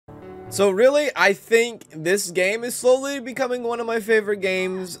So really, I think this game is slowly becoming one of my favorite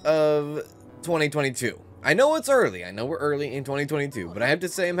games of 2022. I know it's early. I know we're early in 2022, but I have to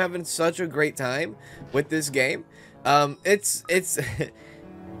say I'm having such a great time with this game. It's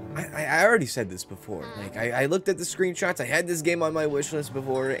I already said this before. Like I looked at the screenshots. I had this game on my wish list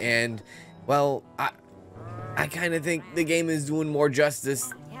before, and well, I kind of think the game is doing more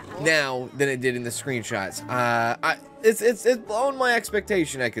justice now than it did in the screenshots. It's blowing my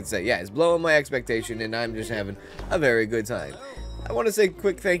expectation, I could say. Yeah, it's blowing my expectation, and I'm just having a very good time. I want to say a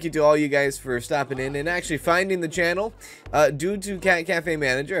quick thank you to all you guys for stopping in and actually finding the channel. Due to Cat Cafe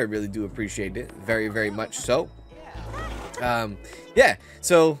Manager, I really do appreciate it. Very, very much so. Yeah,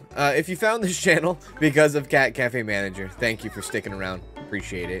 so if you found this channel because of Cat Cafe Manager, thank you for sticking around.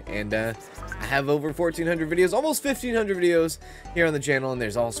 Appreciate it. And I have over 1,400 videos, almost 1,500 videos here on the channel, and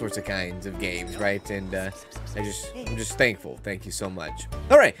there's all sorts of kinds of games, right? And I'm just thankful. Thank you so much.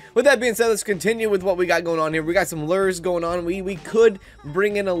 All right, with that being said, let's continue with what we got going on here. We got some lures going on. We could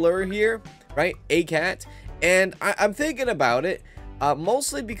bring in a lure here, right? A cat. And I'm thinking about it,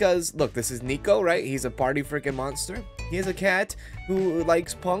 mostly because, look, this is Nico, right? He's a party freaking monster. He is a cat who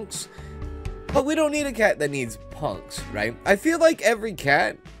likes punks. But we don't need a cat that needs punks, right? I feel like every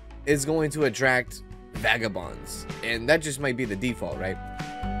cat is going to attract vagabonds, and that just might be the default, right?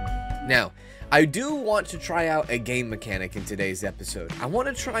 Now, I do want to try out a game mechanic in today's episode. I want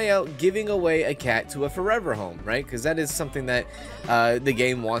to try out giving away a cat to a forever home, right? Because that is something that the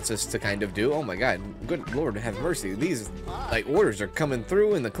game wants us to kind of do. Oh my god, good lord have mercy. These like orders are coming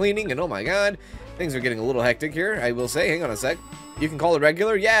through in the cleaning, and oh my god, things are getting a little hectic here, I will say. Hang on a sec. You can call it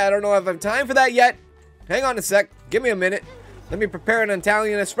regular. Yeah, I don't know if I have time for that yet. Hang on a sec. Give me a minute. Let me prepare an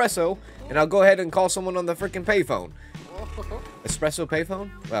Italian espresso, and I'll go ahead and call someone on the freaking payphone. Espresso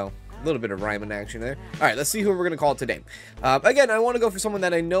payphone? Well, a little bit of rhyming action there. All right, let's see who we're going to call today. Again, I want to go for someone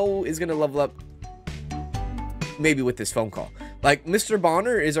that I know is going to level up maybe with this phone call. Like, Mr.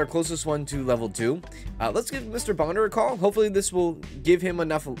 Bonner is our closest one to level 2. Let's give Mr. Bonner a call. Hopefully this will give him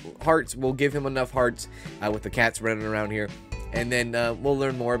enough hearts. We'll give him enough hearts with the cats running around here. And then we'll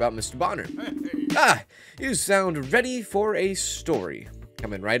learn more about Mr. Bonner. Ah, you sound ready for a story.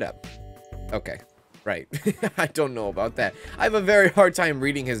 Coming right up. Okay, right. I don't know about that. I have a very hard time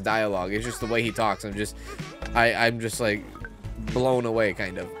reading his dialogue. It's just the way he talks. I'm just like blown away,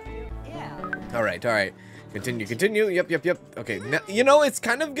 kind of. All right. Continue. Yep. Okay, now, you know, it's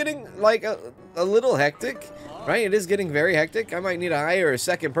kind of getting like a little hectic, right? It is getting very hectic. I might need to hire a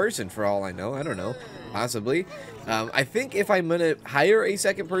second person for all I know. I don't know. Possibly. I think if I'm gonna hire a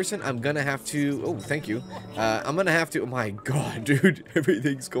second person, I'm gonna have to. Oh, thank you. I'm gonna have to. Oh my god, dude,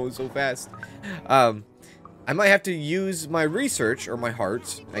 everything's going so fast. I might have to use my research or my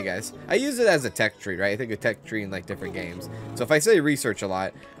hearts, I guess. I use it as a tech tree, right? I think a tech tree in like different games. So if I say research a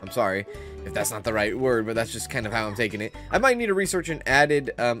lot, I'm sorry if that's not the right word, but that's just kind of how I'm taking it. I might need to research an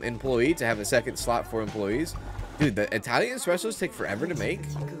added employee to have a second slot for employees. Dude, the Italian espressos take forever to make.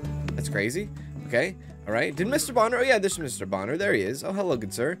 That's crazy. Okay. All right. Did Mr. Bonner? Oh, yeah, this is Mr. Bonner. There he is. Oh, hello,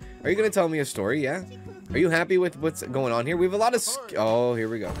 good sir. Are you going to tell me a story? Yeah. Are you happy with what's going on here? We have a lot of... Oh, here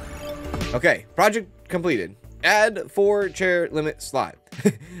we go. Okay. Project completed. Add 4 chair limit slot.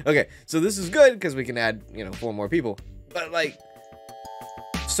 Okay. So this is good because we can add, you know, 4 more people. But, like,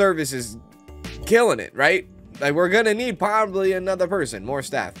 service is killing it, right? Like, we're going to need probably another person. More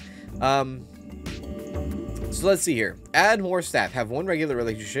staff. So let's see here. Add more staff. Have 1 regular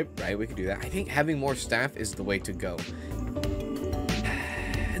relationship, right? We could do that. I think having more staff is the way to go.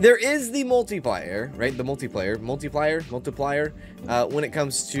 There is the multiplier, right? The multiplier, when it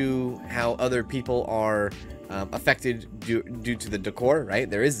comes to how other people are affected due to the decor, right?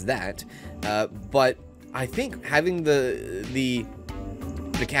 There is that. But I think having the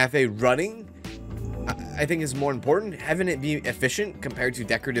cafe running, I think is more important. Having it be efficient compared to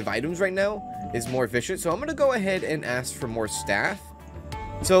decorative items right now is more efficient. So I'm going to go ahead and ask for more staff.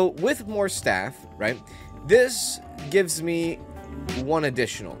 So with more staff, right, this gives me 1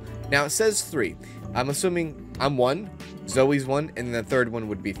 additional. Now it says 3. I'm assuming I'm 1, Zoe's 1, and the third one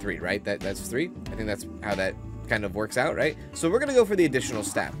would be 3, right? That's 3. I think that's how that kind of works out, right? So we're gonna go for the additional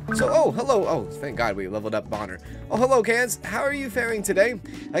staff. So, oh, hello. Oh, thank God we leveled up Bonner. Oh, hello, Kanz. How are you faring today?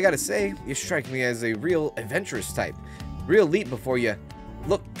 I gotta say, you strike me as a real adventurous type. Real leap before you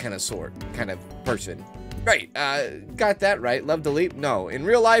look kind of person. Right, got that right. Love to leap? No, in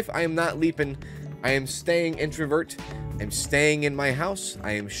real life, I am not leaping. I am staying introvert. I'm staying in my house.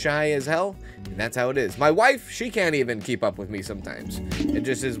 I am shy as hell, and that's how it is. My wife, she can't even keep up with me sometimes. It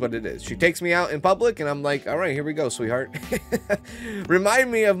just is what it is. She takes me out in public, and I'm like, all right, here we go, sweetheart.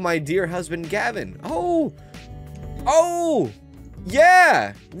 Remind me of my dear husband, Gavin. Oh,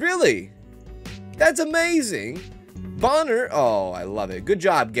 Yeah, really. That's amazing. Bonner, oh, I love it. Good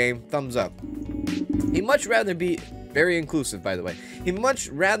job, game. Thumbs up. He'd much rather be, very inclusive, by the way. He'd much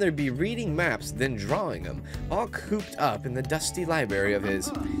rather be reading maps than drawing them, all cooped up in the dusty library of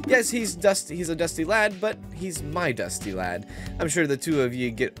his. Yes, he's a dusty lad, but he's my dusty lad. I'm sure the two of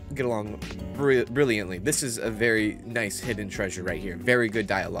you get along brilliantly. This is a very nice hidden treasure right here. Very good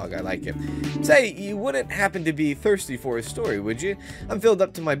dialogue. I like it. Say, you wouldn't happen to be thirsty for a story, would you? I'm filled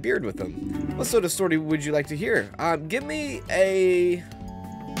up to my beard with them. What sort of story would you like to hear? Give me a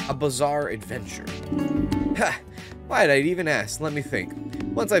bizarre adventure. Ha! Why'd I even ask? Let me think.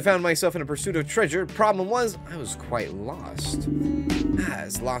 Once I found myself in a pursuit of treasure, problem was I was quite lost.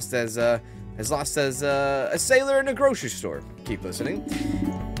 As lost as a sailor in a grocery store. Keep listening.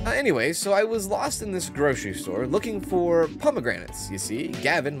 Anyway, so I was lost in this grocery store looking for pomegranates. You see,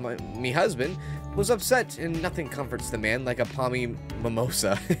 Gavin, me husband, was upset, and nothing comforts the man like a pommy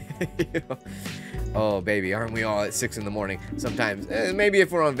mimosa. You know? Oh, baby, aren't we all at 6 in the morning sometimes? Maybe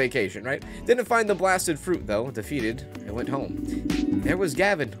if we're on vacation, right? Didn't find the blasted fruit, though. Defeated, I went home. There was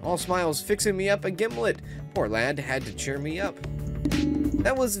Gavin, all smiles, fixing me up a gimlet. Poor lad had to cheer me up.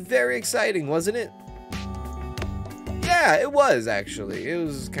 That was very exciting, wasn't it? Yeah, it was, actually. It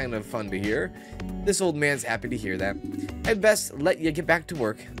was kind of fun to hear. This old man's happy to hear that. I'd best let you get back to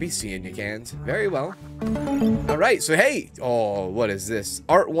work. Be seeing you, Cans. Very well. Alright, so hey. Oh, what is this?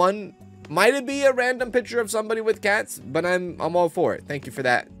 Art 1. Might it be a random picture of somebody with cats? But I'm all for it. Thank you for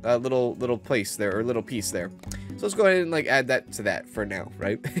that little place there, or little piece there. So let's go ahead and like add that to that for now,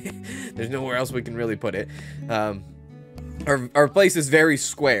 right? There's nowhere else we can really put it. Our place is very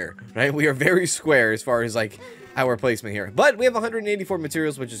square, right? We are very square as far as like our placement here. But we have 184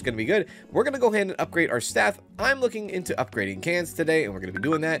 materials, which is going to be good. We're going to go ahead and upgrade our staff. I'm looking into upgrading Cans today, and we're going to be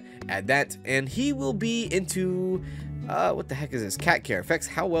doing that. Add that, and he will be into... what the heck is this? Cat care. Affects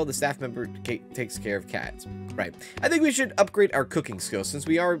how well the staff member takes care of cats. Right. I think we should upgrade our cooking skills since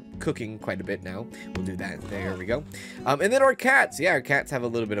we are cooking quite a bit now. We'll do that. There we go. And then our cats. Yeah, our cats have a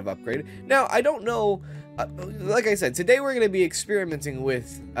little bit of upgrade. Now, I don't know. Like I said, today we're going to be experimenting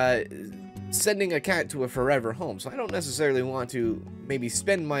with sending a cat to a forever home. So I don't necessarily want to maybe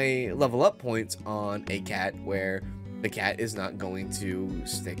spend my level up points on a cat where the cat is not going to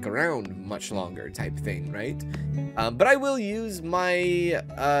stick around much longer type thing, right? But I will use my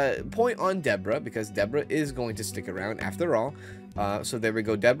point on Deborah because Deborah is going to stick around after all. So there we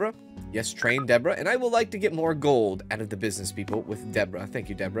go, Deborah. Yes, train Deborah. And I would like to get more gold out of the business people with Deborah. Thank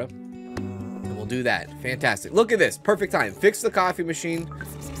you, Deborah. And we'll do that. Fantastic. Look at this. Perfect time. Fix the coffee machine.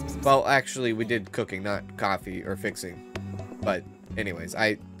 Well, actually, we did cooking, not coffee or fixing. But anyways,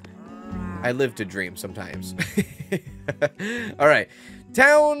 I live to dream sometimes. All right,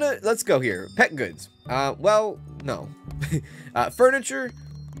 town. Let's go here. Pet goods. Well, no. Furniture.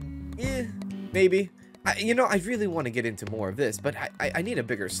 Yeah, maybe. You know, I really want to get into more of this, but I need a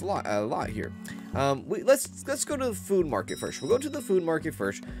bigger lot here. Let's go to the food market first. We'll go to the food market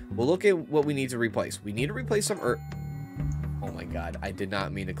first. We'll look at what we need to replace. We need to replace some Oh my God, I did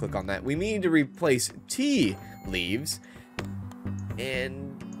not mean to click on that. We need to replace tea leaves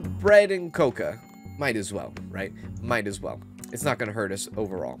and bread and coca. Might as well, right? Might as well. It's not going to hurt us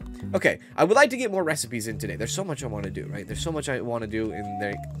overall. Okay, I would like to get more recipes in today. There's so much I want to do, right? There's so much I want to do,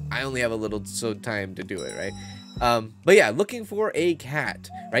 and I only have a little time to do it, right? But yeah, looking for a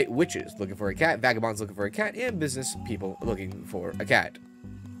cat, right? Witches looking for a cat, vagabonds looking for a cat, and business people looking for a cat.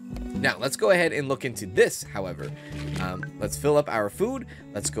 Now, let's go ahead and look into this, however. Let's fill up our food.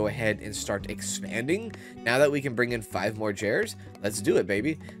 Let's go ahead and start expanding. Now that we can bring in 5 more chairs, let's do it,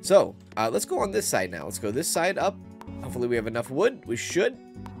 baby. So, let's go on this side now. Let's go this side up. Hopefully we have enough wood. We should.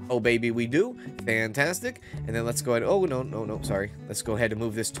 Oh, baby, we do. Fantastic. And then let's go ahead. Oh, no, sorry. Let's go ahead and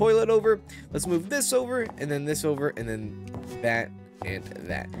move this toilet over. Let's move this over, and then this over, and then that and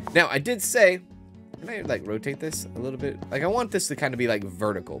that. Now, I did say... Can I, like, rotate this a little bit? Like, I want this to kind of be, like,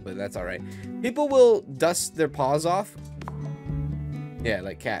 vertical, but that's all right. People will dust their paws off. Yeah,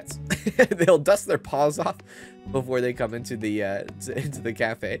 like cats. They'll dust their paws off before they come into the into the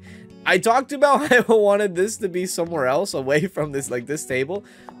cafe. I talked about how I wanted this to be somewhere else, away from this, like, this table.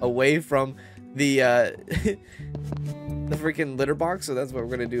 Away from the, the freaking litter box, so that's what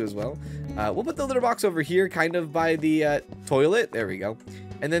we're going to do as well. We'll put the litter box over here, kind of by the toilet. There we go.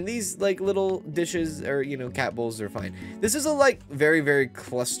 And then these, like, little dishes, or, you know, cat bowls are fine. This is a, like, very, very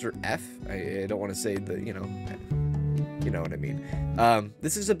cluster F. I don't want to say the, you know what I mean.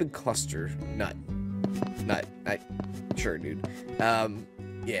 This is a big cluster nut. Sure, dude.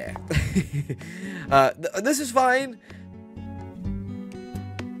 Yeah. This is fine.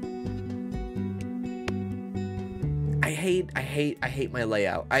 hate my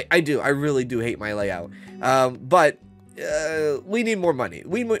layout. I do. I really do hate my layout. But we need more money.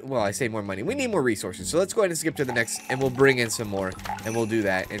 Well, I say more money. We need more resources. So let's go ahead and skip to the next, and we'll bring in some more, and we'll do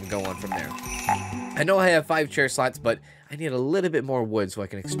that and go on from there. I know I have 5 chair slots, but I need a little bit more wood so I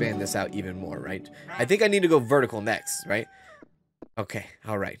can expand this out even more, right? I think I need to go vertical next, right? Okay,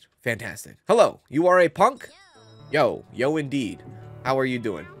 all right. Fantastic. Hello, you are a punk? Yo indeed. How are you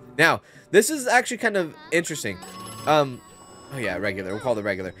doing? Now, this is actually kind of interesting. Oh yeah, regular. We'll call it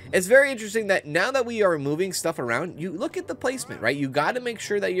regular. It's very interesting that now that we are moving stuff around, you look at the placement, right? You got to make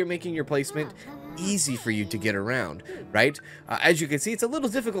sure that you're making your placement easy for you to get around, right? As you can see, it's a little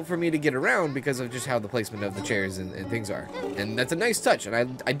difficult for me to get around because of just how the placement of the chairs and things are. And that's a nice touch,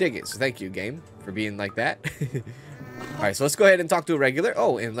 and I dig it. So thank you, game, for being like that. All right, so let's go ahead and talk to a regular.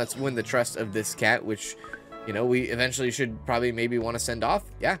 Oh, and let's win the trust of this cat, which, you know, we eventually should probably maybe want to send off.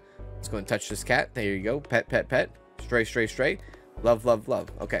 Yeah, let's go and touch this cat. There you go. Pet, pet, pet. Stray, stray, stray. Love, love, love.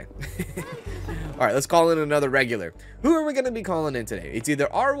 Okay. All right, let's call in another regular. Who are we going to be calling in today? It's either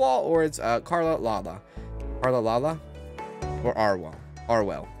Arwal or it's Carla Lala. Carla Lala or Arwal.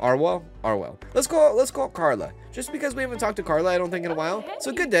 Arwell. Let's call Carla. Just because we haven't talked to Carla, I don't think, in a while.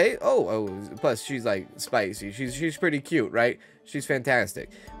 So good day. Oh, plus she's like spicy. She's pretty cute, right? She's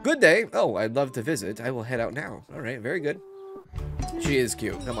fantastic. Good day. Oh, I'd love to visit. I will head out now. All right, very good. She is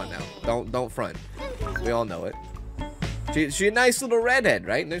cute. Come on now. Don't front. We all know it. She a nice little redhead,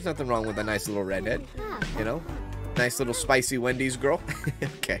 right? There's nothing wrong with a nice little redhead. You know? Nice little spicy Wendy's girl.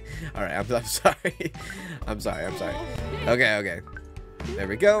 Okay. All right. I'm sorry. I'm sorry. Okay. There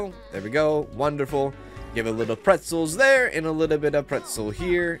we go. Wonderful. Give a little pretzels there and a little bit of pretzel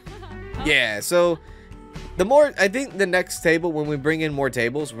here. Yeah, so I think the next table, when we bring in more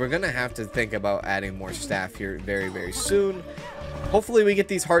tables, we're going to have to think about adding more staff here very, very soon. Hopefully we get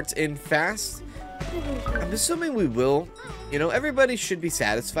these hearts in fast. I'm assuming we will. You know, everybody should be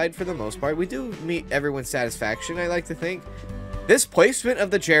satisfied for the most part. We do meet everyone's satisfaction, I like to think. This placement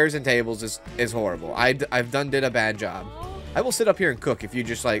of the chairs and tables is horrible. I've did a bad job. I will sit up here and cook if you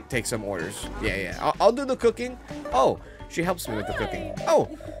just, like, take some orders. Yeah. I'll do the cooking. Oh, she helps me with the cooking. Oh,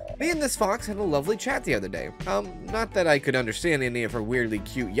 me and this fox had a lovely chat the other day. Not that I could understand any of her weirdly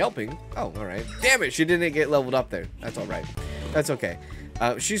cute yelping. Oh, all right. Damn it, she didn't get leveled up there. That's all right. That's okay.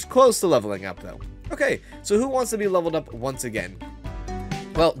 She's close to leveling up, though. Okay, so who wants to be leveled up once again?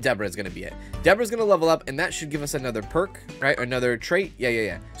 Well, Deborah's going to be it. Deborah's going to level up, and that should give us another perk, right? Another trait.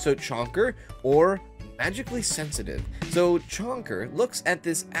 Yeah. So Chonker or magically sensitive. So Chonker looks at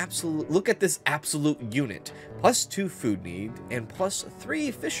this absolute unit. +2 food need and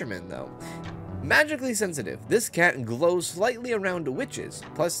 +3 fishermen though. Magically sensitive. This cat glows slightly around witches.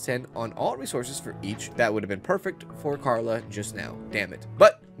 +10 on all resources for each. That would have been perfect for Carla just now. Damn it.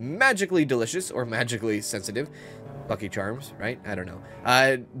 But magically delicious or magically sensitive. Lucky Charms, right? I don't know.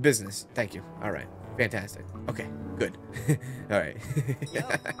 Business. Thank you. All right. Fantastic. Okay, good. All right. All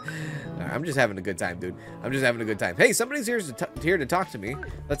right. I'm just having a good time, dude. I'm just having a good time. Hey, somebody's here to talk to me.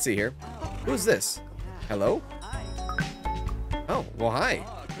 Let's see here. Who's this? Hello? Oh, well, hi.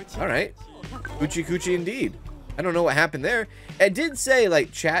 All right. Coochie indeed. I don't know what happened there. It did say,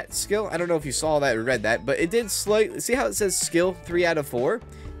 like, chat skill. I don't know if you saw that or read that, but it did slightly... See how it says skill 3 out of 4?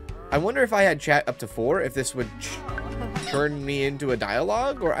 I wonder if I had chat up to 4, if this would... turn me into a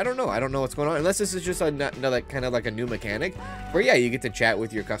dialogue, or I don't know what's going on, unless this is just another kind of like a new mechanic where, yeah, you get to chat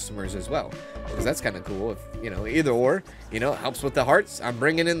with your customers as well, because that's kind of cool. If, you know, either or, you know, it helps with the hearts. I'm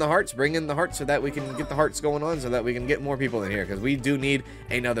bringing in the hearts, so that we can get the hearts going on, so that we can get more people in here, because we do need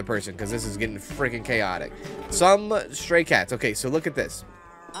another person, because this is getting freaking chaotic. Some stray cats. Okay, so look at this.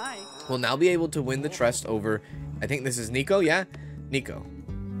 We'll now be able to win the trust over, I think this is Nico. Yeah, Nico.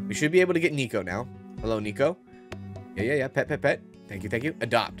 We should be able to get Nico now. Hello, Nico. Yeah. Pet. Thank you.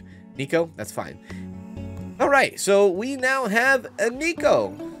 Adopt. Nico, that's fine. All right, so we now have a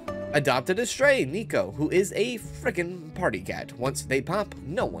Nico. Adopted a stray, Nico, who is a freaking party cat. Once they pop,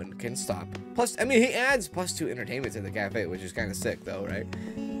 no one can stop. Plus, I mean, he adds +2 entertainment to the cafe, which is kind of sick, though, right?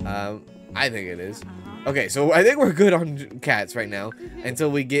 I think it is. Okay, so I think we're good on cats right now until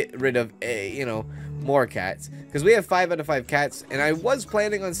we get rid of, more cats. Because we have 5 out of 5 cats, and I was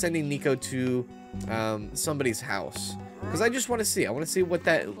planning on sending Nico to... somebody's house, because I just want to see. I want to see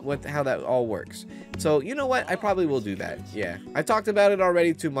how that all works. So you know what? I probably will do that. Yeah, I talked about it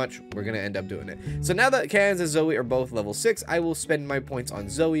already too much. We're gonna end up doing it. So now that Kaz and Zoe are both level 6, I will spend my points on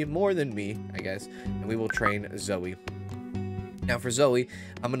Zoe more than me, I guess, and we will train Zoe. Now for Zoe,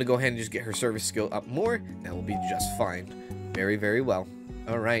 I'm gonna go ahead and just get her service skill up more. That will be just fine. Very, very well.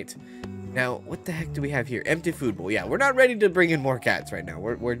 All right. Now, what the heck do we have here? Empty food bowl. Yeah, we're not ready to bring in more cats right now.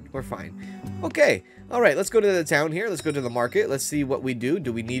 We're fine. Okay. All right, let's go to the town here. Let's go to the market. Let's see what we do.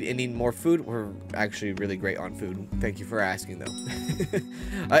 Do we need any more food? We're actually really great on food. Thank you for asking,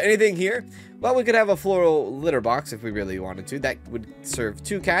 though. Anything here? Well, we could have a floral litter box if we really wanted to. That would serve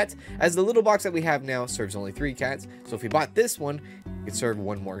 2 cats, as the little box that we have now serves only 3 cats. So if we bought this one, it could serve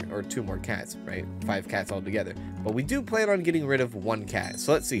 1 more or 2 more cats, right? 5 cats altogether. But we do plan on getting rid of 1 cat.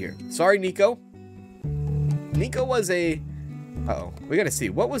 So let's see here. Sorry, Nico. Nico was a... Uh-oh. We gotta see.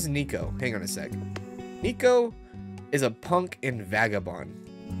 What was Nico? Hang on a sec. Nico is a punk and vagabond.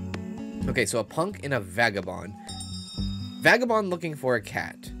 Okay, so a punk and a vagabond. Vagabond looking for a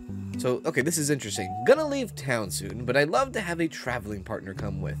cat. So, okay, this is interesting. Gonna leave town soon, but I'd love to have a traveling partner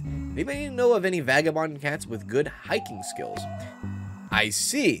come with. Anybody know of any vagabond cats with good hiking skills? I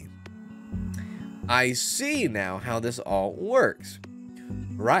see. I see now how this all works.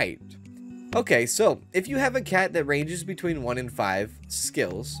 Right. Okay, so if you have a cat that ranges between 1 and 5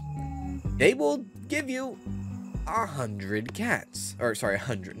 skills, they will give you 100 cats. Or, sorry,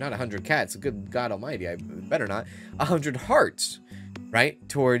 100. Not 100 cats. Good God almighty. I better not. 100 hearts, right?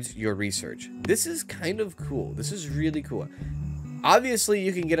 Towards your research. This is kind of cool. This is really cool. Obviously,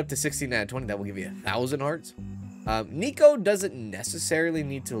 you can get up to 16 out of 20. That will give you 1,000 hearts. Nico doesn't necessarily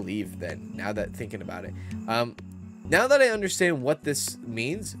need to leave then, now that thinking about it. Now that I understand what this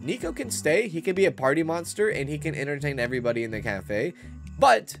means, Nico can stay. He can be a party monster, and he can entertain everybody in the cafe.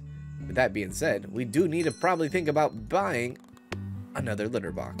 But... with that being said, we do need to probably think about buying another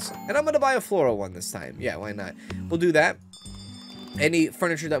litter box. And I'm going to buy a floral one this time. Yeah, why not? We'll do that. Any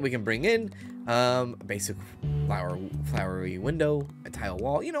furniture that we can bring in. Basic flowery window, a tile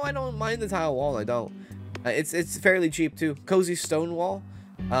wall. You know, I don't mind the tile wall. I don't. It's fairly cheap too. Cozy stone wall.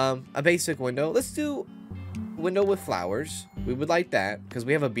 A basic window. Let's do window with flowers. We would like that because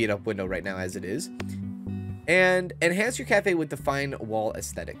we have a beat up window right now as it is. And enhance your cafe with the fine wall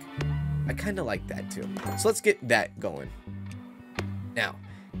aesthetic. I kind of like that too. So let's get that going. Now,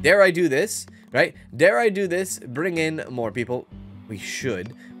 dare I do this, right? Dare I do this? Bring in more people. We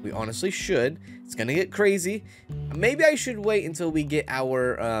should. We honestly should. It's gonna get crazy. Maybe I should wait until we get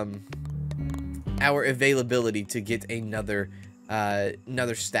our availability to get another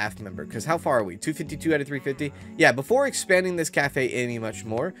staff member. Because how far are we? 252 out of 350. Yeah, before expanding this cafe any much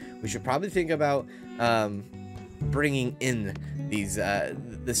more, we should probably think about bringing in these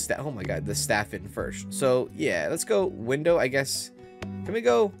the staff in first. So yeah, let's go window. I guess, can we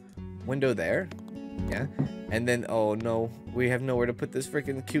go window there? Yeah, and then, oh no, we have nowhere to put this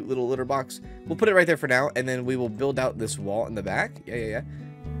freaking cute little litter box. We'll put it right there for now, and then we will build out this wall in the back. Yeah.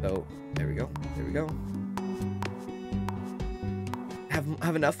 So there we go.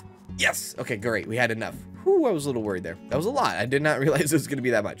 Have enough? Yes. Okay, great. We had enough. Whew, I was a little worried there. That was a lot. I did not realize it was going to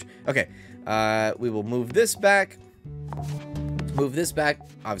be that much. Okay. We will move this back. Move this back.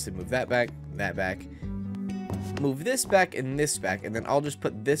 Obviously, move that back. That back. Move this back and this back. And then I'll just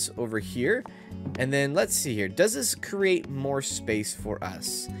put this over here. And then let's see here. Does this create more space for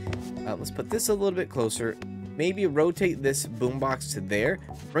us? Let's put this a little bit closer. Maybe rotate this boombox to there.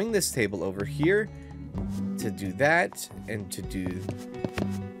 Bring this table over here to do that. And to do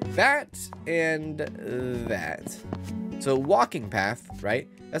that and that. So walking path, right?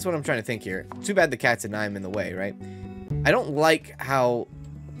 That's what I'm trying to think here. Too bad the cats and I'm in the way, right? I don't like how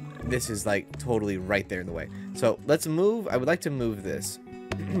this is like totally right there in the way. So let's move. I would like to move this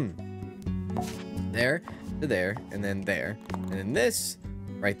there to there, and then there, and then this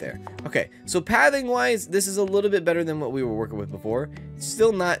right there. Okay, so pathing wise, this is a little bit better than what we were working with before.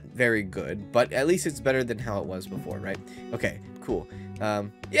 Still not very good, but at least it's better than how it was before, right? Okay, cool.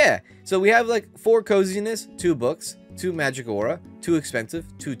 Yeah, so we have like 4 coziness, 2 books, 2 magic aura, 2 expensive,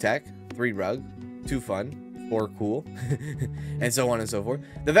 2 tech, 3 rug, 2 fun, 4 cool, and so on and so forth.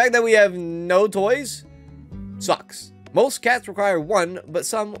 The fact that we have no toys sucks. Most cats require 1, but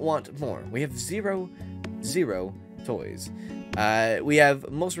some want more. We have 0 toys. We have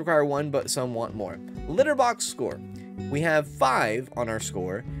most require 1, but some want more. Litter box score. We have 5 on our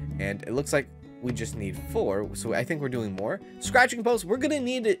score, and it looks like we just need 4, so I think we're doing more. Scratching post, we're gonna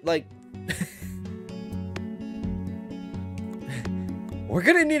need it, like... we're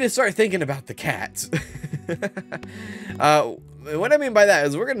gonna need to start thinking about the cats. What I mean by that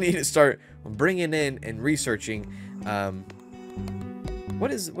is we're gonna need to start bringing in and researching,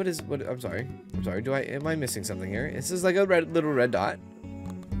 what I'm sorry, am I missing something here? This is like a little red dot.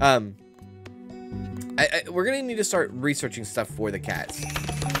 We're gonna need to start researching stuff for the cats.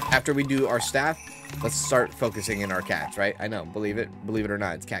 After we do our staff, let's start focusing in our cats, right? I know, believe it or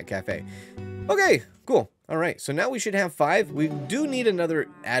not, it's Cat Cafe. Okay, cool. All right, so now we should have 5. We do need another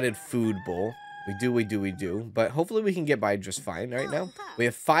added food bowl. We do. But hopefully we can get by just fine right now. We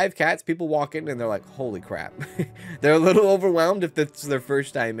have 5 cats. People walk in and they're like, holy crap. They're a little overwhelmed if that's their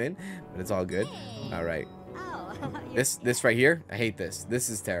first time in, but it's all good. All right. This right here, I hate this. This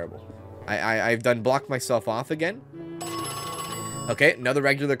is terrible. I've done blocked myself off again. Okay, another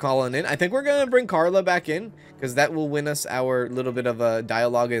regular calling in. I think we're going to bring Carla back in because that will win us our little bit of a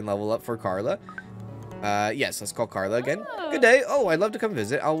dialogue and level up for Carla. Yes, let's call Carla again. Good day. Oh, I'd love to come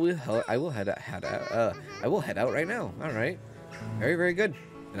visit. I will head out right now. All right. Very, very good.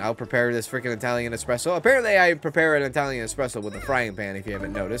 And I'll prepare this freaking Italian espresso. Apparently, I prepare an Italian espresso with a frying pan, if you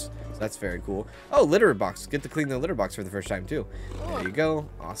haven't noticed. So that's very cool. Oh, litter box. Get to clean the litter box for the first time, too. There you go.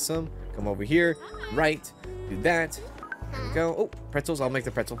 Awesome. Come over here. Right. Do that. There we go. Oh, pretzels. I'll make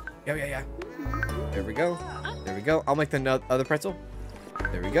the pretzel. Yeah. There we go. There we go. I'll make the other pretzel.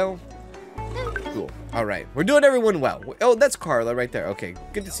 There we go. Cool. All right. We're doing everyone well. Oh, that's Carla right there. Okay.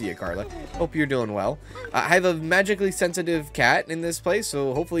 Good to see you, Carla. Hope you're doing well. I have a magically sensitive cat in this place,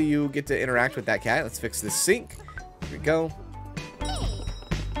 so hopefully you get to interact with that cat. Let's fix this sink. Here we go.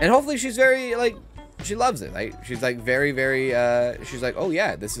 And hopefully she's very, like, she loves it. Like, she's like very, very, she's like, oh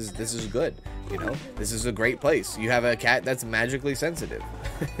yeah, this is good. You know, this is a great place. You have a cat that's magically sensitive.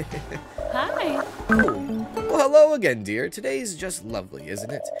 Hi. Cool. Well, hello again, dear. Today's just lovely,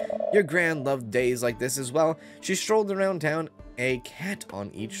 isn't it? Your grand loved days like this as well. She strolled around town, a cat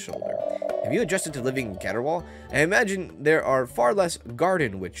on each shoulder. Have you adjusted to living in Caterwaul? I imagine there are far less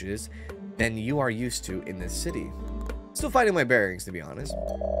garden witches than you are used to in this city. Still finding my bearings, to be honest.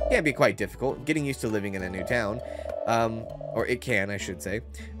 Can be quite difficult, getting used to living in a new town. Or it can, I should say.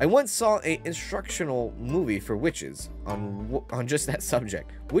 I once saw an instructional movie for witches on just that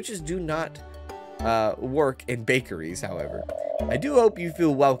subject. Witches do not work in bakeries, however. I do hope you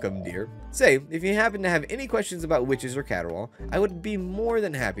feel welcome, dear. Say, if you happen to have any questions about witches or Caterwaul, I would be more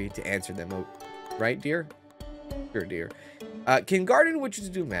than happy to answer them. Right, dear? Sure, dear. Can garden witches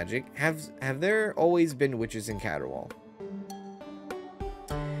do magic? Have there always been witches in Caterwaul?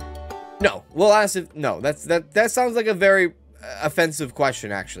 No. We'll ask if no. That sounds like a very offensive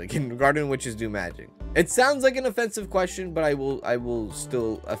question. Actually, can garden witches do magic? It sounds like an offensive question, but I will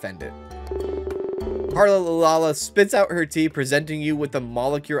still offend it. Carla Lala spits out her tea, presenting you with the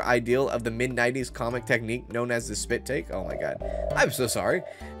molecular ideal of the mid-90s comic technique known as the spit take. Oh my god. I'm so sorry.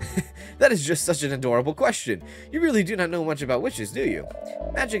 That is just such an adorable question. You really do not know much about witches, do you?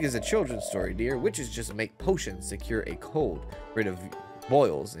 Magic is a children's story, dear. Witches just make potions to cure a cold, rid of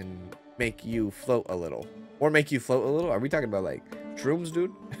boils, and make you float a little. Or make you float a little? Are we talking about, like, shrooms,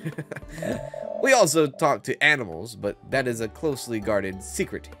 dude? We also talk to animals, but that is a closely guarded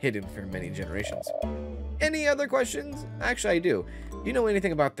secret hidden for many generations. Any other questions? Actually, I do. Do you know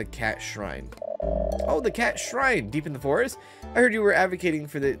anything about the cat shrine? Oh, the cat shrine deep in the forest? I heard you were advocating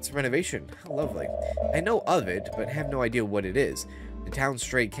for its renovation. How lovely. I know of it, but have no idea what it is. The town's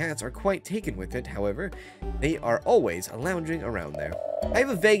stray cats are quite taken with it, however. They are always lounging around there. I have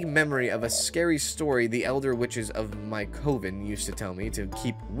a vague memory of a scary story the elder witches of my coven used to tell me to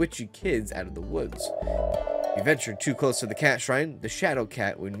keep witchy kids out of the woods. If you ventured too close to the cat shrine, the shadow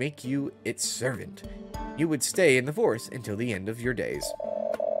cat would make you its servant. You would stay in the forest until the end of your days.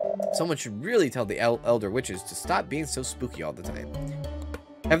 Someone should really tell the elder witches to stop being so spooky all the time.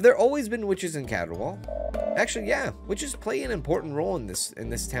 Have there always been witches in Caterwaul? Actually, yeah, witches play an important role in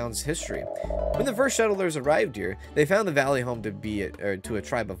this town's history. When the first settlers arrived here, they found the valley home to a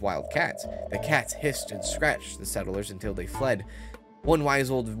tribe of wild cats. The cats hissed and scratched the settlers until they fled. One wise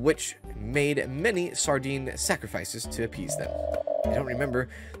old witch made many sardine sacrifices to appease them. I don't remember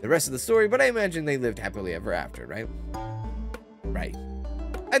the rest of the story, but I imagine they lived happily ever after, right? Right.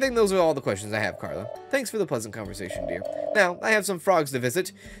 I think those are all the questions I have, Carla. Thanks for the pleasant conversation, dear. Now, I have some frogs to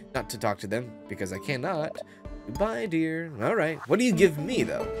visit. Not to talk to them, because I cannot. Goodbye, dear. Alright. What do you give me,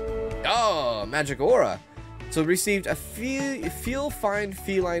 though? Oh, magic aura. So, received a feel fine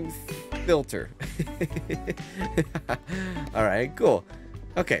feline filter. Alright, cool.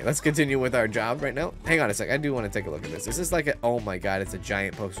 Okay, let's continue with our job right now. Hang on a sec. I do want to take a look at this. This is like a... Oh my god, it's a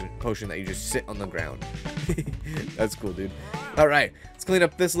giant potion that you just sit on the ground. That's cool, dude. Alright, let's clean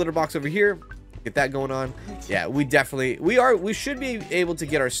up this litter box over here. Get that going on. Yeah, we should be able to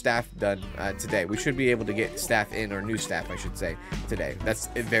get our staff done today. We should be able to get staff in, or new staff, I should say, today. That's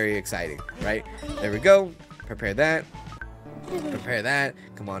very exciting, right? There we go. Prepare that. Prepare that.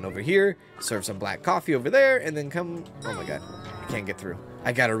 Come on over here. Serve some black coffee over there, and then come... Oh my god, I can't get through.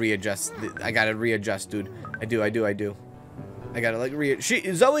 I gotta readjust. I gotta readjust, dude. I do. I gotta like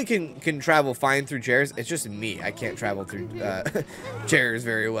Zoe can travel fine through chairs. It's just me. I can't travel through chairs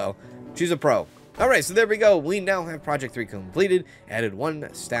very well. She's a pro. Alright, so there we go. We now have Project 3 completed. Added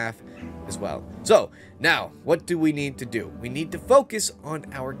 1 staff as well. So, now, what do we need to do? We need to focus on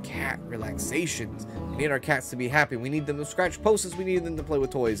our cat relaxations. We need our cats to be happy. We need them to scratch posters. We need them to play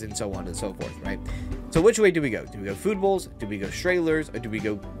with toys and so on and so forth, right? So which way do we go? Do we go food bowls? Do we go strailers? Or do we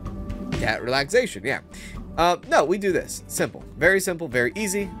go cat relaxation? Yeah. No, we do this. Simple. Very simple. Very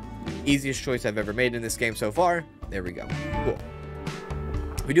easy. Easiest choice I've ever made in this game so far. There we go. Cool.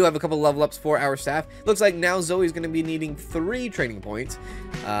 We do have a couple level ups for our staff. Looks like now Zoe's going to be needing 3 training points.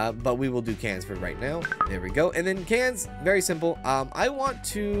 But we will do cans for right now. There we go. And then cans, very simple. I want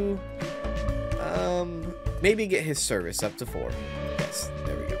to maybe get his service up to 4. Yes,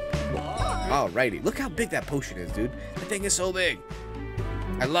 there we go. Cool. Alrighty. Look how big that potion is, dude. That thing is so big.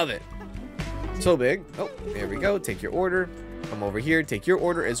 I love it. So big. Oh, there we go. Take your order. Come over here. Take your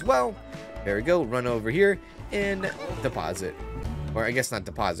order as well. There we go. Run over here and deposit. Or I guess not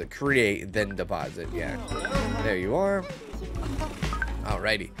deposit. Create, then deposit. Yeah. There you are.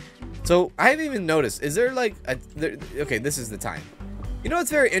 Alrighty. So, I haven't even noticed. Is there like a... okay, this is the time. You know what's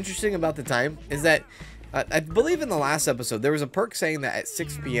very interesting about the time? Is that... I believe in the last episode, there was a perk saying that at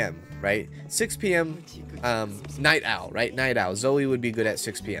 6 p.m., right? 6 p.m. Night owl, right? Night owl. Zoe would be good at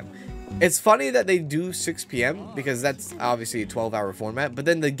 6 p.m. It's funny that they do 6 p.m. because that's obviously a 12-hour format, but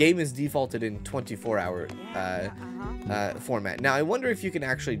then the game is defaulted in 24-hour format. Now, I wonder if you can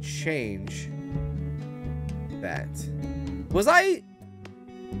actually change that. Was I...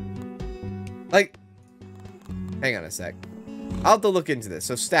 like... hang on a sec. I'll have to look into this.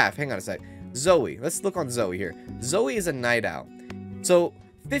 So, staff, hang on a sec. Zoe. Let's look on Zoe here. Zoe is a night owl. So,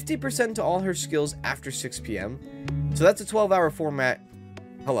 50% to all her skills after 6 p.m. So, that's a 12-hour format.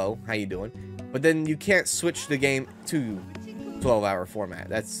 Hello, how you doing? But then you can't switch the game to 12-hour format.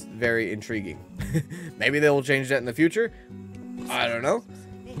 That's very intriguing. Maybe they will change that in the future. I don't know.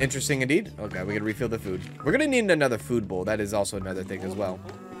 Interesting indeed. Okay, we can refill the food. We're gonna need another food bowl. That is also another thing as well.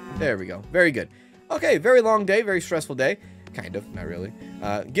 There we go. Very good. Okay, very long day, very stressful day. Kind of, not really.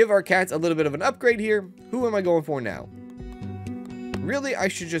 Give our cats a little bit of an upgrade here. Who am I going for now? Really, I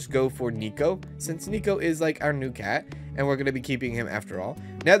should just go for Nico, since Nico is like our new cat, and we're going to be keeping him after all.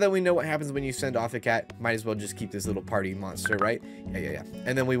 Now that we know what happens when you send off a cat, might as well just keep this little party monster, right? Yeah.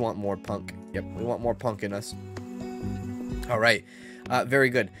 And then we want more punk. Yep, we want more punk in us. All right. Very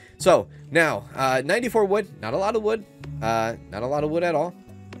good. So, now, 94 wood. Not a lot of wood. Not a lot of wood at all.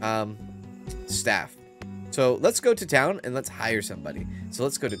 Staff. So let's go to town and let's hire somebody. So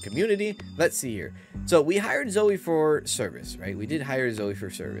let's go to community. Let's see here. So we hired Zoe for service, right? We did hire Zoe for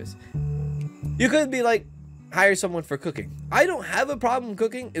service. You could be like, hire someone for cooking. I don't have a problem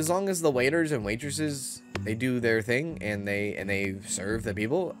cooking as long as the waiters and waitresses, they do their thing and they serve the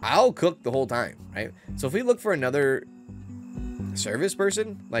people. I'll cook the whole time, right? So if we look for another service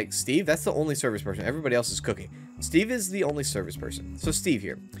person, like Steve, that's the only service person. Everybody else is cooking. Steve is the only service person. So Steve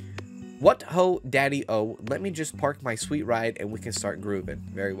here. What ho, daddy oh, let me just park my sweet ride and we can start grooving.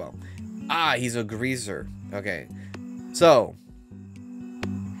 Very well. Ah, he's a greaser. Okay. So.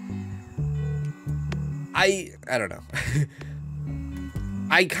 I don't know.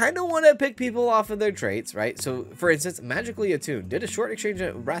 I kind of want to pick people off of their traits, right? So, for instance, magically attuned. Did a short exchange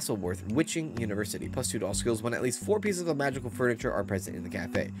at Rasselworth Witching University. +2 to all skills when at least 4 pieces of magical furniture are present in the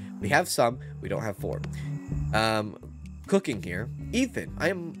cafe. We have some. We don't have 4. Cooking here. Ethan. I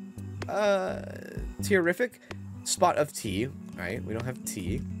am... terrific. Spot of tea, right? We don't have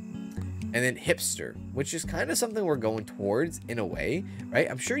tea. And then hipster, which is kind of something we're going towards in a way,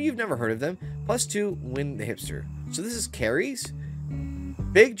 right? I'm sure you've never heard of them. +2 win the hipster. So this is carries.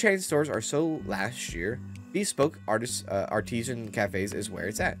 Big chain stores are so last year. Bespoke artisan cafes is where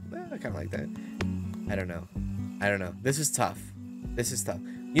it's at. I kind of like that. I don't know. This is tough.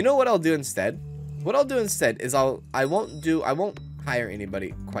 You know what I'll do instead? What I'll do instead is I won't hire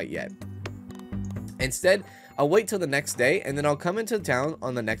anybody quite yet. Instead, I'll wait till the next day, and then I'll come into town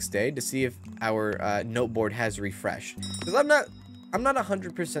on the next day to see if our note board has refreshed. Because I'm not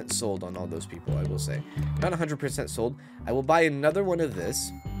 100% sold on all those people, I will say. Not 100% sold. I will buy another one of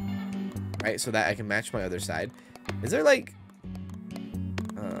this, right, so that I can match my other side. Is there like...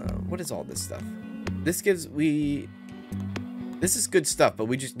 what is all this stuff? This gives... This is good stuff, but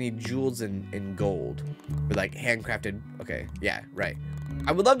we just need jewels and gold. For like handcrafted... Okay, yeah, right.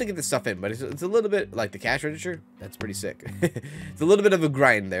 I would love to get this stuff in, but it's a little bit like the cash register. That's pretty sick. It's a little bit of a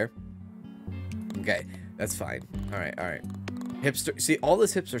grind there. Okay, that's fine. All right. Hipster. See, all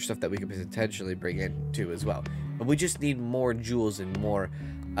this hipster stuff that we could potentially bring in too as well. But we just need more jewels and more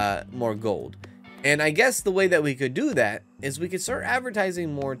gold. And I guess the way that we could do that is we could start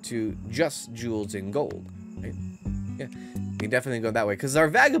advertising more to just jewels and gold. Right? Yeah. can definitely go that way. Because our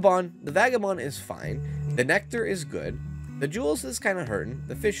the vagabond is fine. The nectar is good. The jewels is kind of hurting.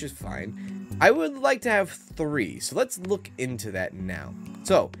 The fish is fine. I would like to have 3. So let's look into that now.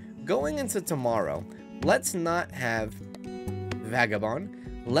 So going into tomorrow, let's not have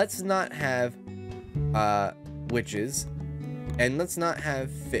vagabond. Let's not have witches. And let's not have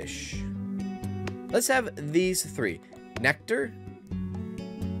fish. Let's have these 3. Nectar.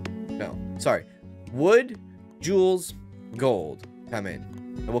 No, sorry. Wood, jewels, gold come in.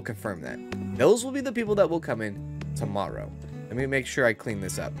 And we'll confirm that. Those will be the people that will come in tomorrow. Let me make sure I clean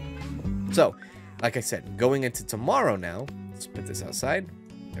this up. So, like I said, going into tomorrow now. Let's put this outside.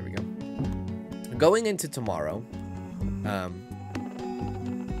 There we go. Going into tomorrow,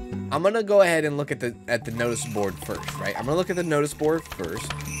 I'm gonna go ahead and look at the notice board first, right? I'm gonna look at the notice board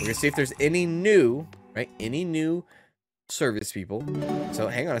first. We're gonna see if there's any new, right? Any new service people. So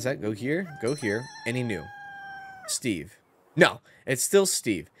hang on a sec. Go here. Go here. Any new? Steve. No, it's still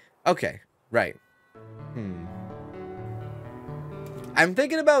Steve. Okay, right. I'm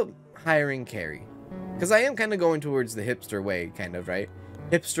thinking about hiring Carrie, because I am kind of going towards the hipster way, kind of, right?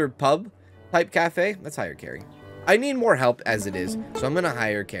 Hipster pub type cafe. Let's hire Carrie. I need more help as it is, so I'm gonna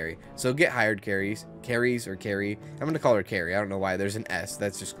hire Carrie. So get hired, Carries or Carrie. I'm gonna call her Carrie. I don't know why there's an S.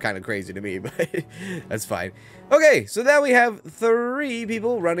 That's just kind of crazy to me, but that's fine. Okay, so now we have 3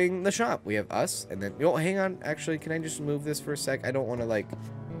 people running the shop. We have us, and then hang on. Actually, can I just move this for a sec? I don't want to like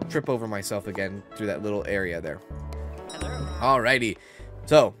trip over myself again through that little area there. Hello. Alrighty.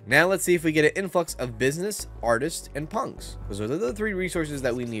 So now let's see if we get an influx of business, artists, and punks. Those are the 3 resources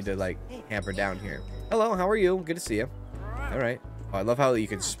that we need to like hamper down here. Hello, how are you? Good to see you. All right. Oh, I love how you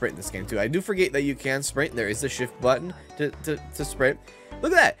can sprint in this game too. I do forget that you can sprint. There is the shift button to sprint.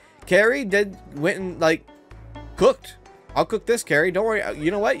 Look at that. Carrie went and like cooked. I'll cook this, Carrie. Don't worry.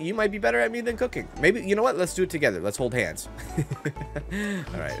 You know what? You might be better at me than cooking. Maybe, you know what? Let's do it together. Let's hold hands.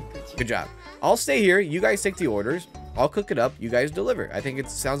 All right. Good job. I'll stay here. You guys take the orders. I'll cook it up. You guys deliver. I think it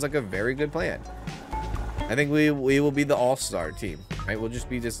sounds like a very good plan. I think we will be the all-star team, right? We'll just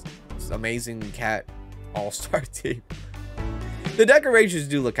be this amazing cat all-star team. The decorations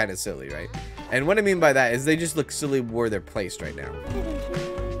do look kind of silly, right? And what I mean by that is they just look silly where they're placed right now.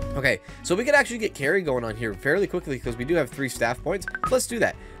 Okay, so we could actually get Carrie going on here fairly quickly because we do have 3 staff points. Let's do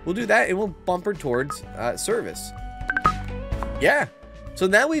that. We'll do that and we'll bump her towards service. Yeah. So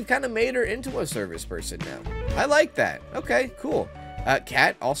now we've kind of made her into a service person now. I like that. Okay, cool.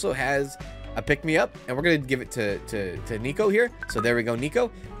 Cat also has a pick-me-up, and we're going to give it to Nico here. So there we go,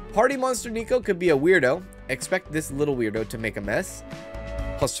 Nico. Party Monster Nico could be a weirdo. Expect this little weirdo to make a mess.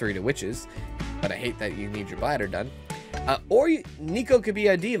 Plus 3 to witches. But I hate that you need your bladder done. Nico could be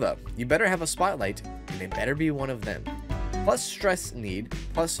a diva. You better have a spotlight, and it better be one of them. Plus stress need,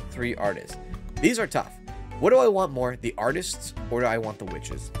 plus 3 artists. These are tough. What do I want more, the artists, or do I want the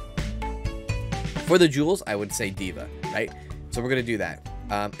witches? For the jewels, I would say diva, right? So we're gonna do that,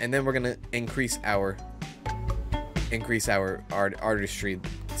 and then we're gonna increase our artistry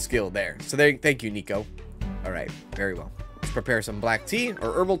skill there. So there, thank you, Nico. All right, very well. Let's prepare some black tea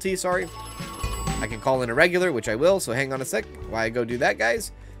or herbal tea. Sorry. I can call in a regular, which I will, so hang on a sec while I go do that,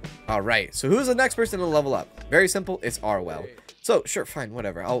 guys. All right, so who's the next person to level up? Very simple, it's Arwell. So, sure, fine,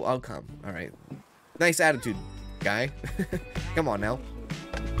 whatever, I'll come. All right. Nice attitude, guy. Come on now.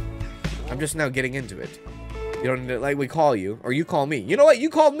 I'm just now getting into it. You don't need to, like, we call you, or you call me. You know what? You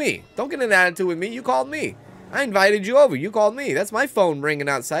called me. Don't get an attitude with me. You called me. I invited you over. You called me. That's my phone ringing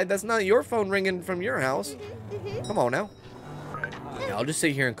outside. That's not your phone ringing from your house. Come on now. Yeah, I'll just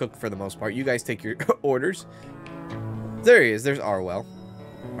sit here and cook for the most part. You guys take your orders. There he is. There's Arwell.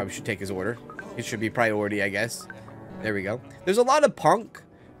 Probably should take his order. It should be priority, I guess. There we go. There's a lot of punk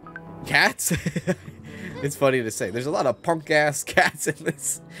cats. It's funny to say. There's a lot of punk ass cats in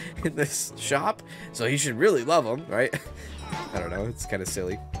this shop, so he should really love them, right? I don't know. It's kind of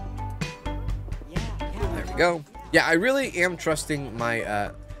silly. There we go. Yeah, I really am trusting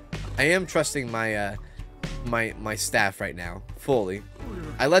my my staff right now fully.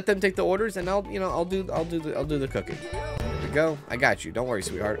 I let them take the orders, and I'll do the cooking. There we go. I got you. Don't worry,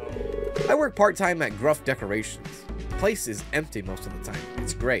 sweetheart. I work part-time at Gruff Decorations. The place is empty most of the time.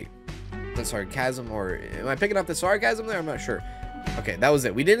 It's great. The sarcasm, or am I picking up the sarcasm there? I'm not sure. Okay, that was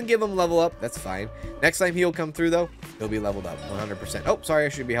it. We didn't give him level up. That's fine. Next time he'll come through, though, he'll be leveled up 100%. Oh, sorry. I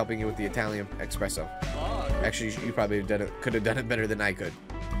should be helping you with the Italian espresso. Actually, you probably could have done it better than I could.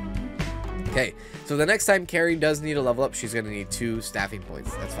 Okay, so the next time Carrie does need a level up, she's going to need 2 staffing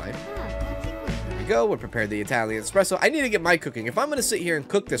points. That's fine. There we go. We'll prepare the Italian espresso. I need to get my cooking. If I'm going to sit here and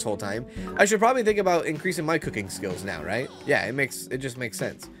cook this whole time, I should probably think about increasing my cooking skills now, right? Yeah, it just makes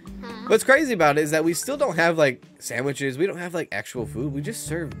sense. What's crazy about it is that we still don't have like sandwiches. We don't have like actual food. We just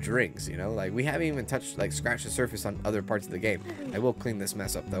serve drinks, you know, like we haven't even touched, like scratched the surface on other parts of the game. I will clean this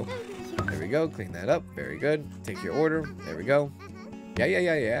mess up though. There we go. Clean that up. Very good. Take your order. There we go.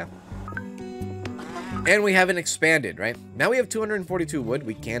 Yeah. And we haven't expanded, right? Now we have 242 wood.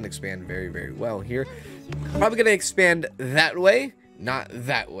 We can expand very, very well here. Probably going to expand that way, not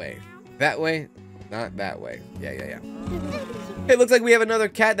that way. That way, not that way. Yeah. It looks like we have another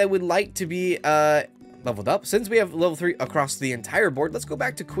cat that would like to be leveled up. Since we have level 3 across the entire board, let's go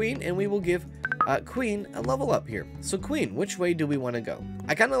back to Queen and we will give Queen a level up here. So Queen, which way do we want to go?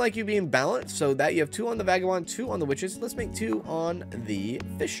 I kind of like you being balanced so that you have 2 on the Vagabond, 2 on the Witches. Let's make 2 on the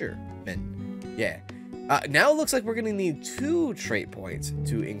Fishermen. Yeah. Now it looks like we're going to need 2 trait points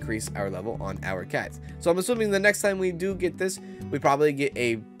to increase our level on our cats. So I'm assuming the next time we do get this, we probably get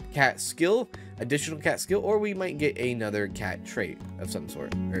a cat skill, additional cat skill, or we might get another cat trait of some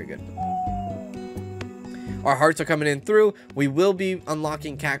sort. Very good. Our hearts are coming in through. We will be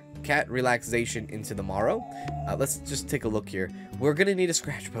unlocking cat relaxation into the morrow. Let's just take a look here. We're gonna need a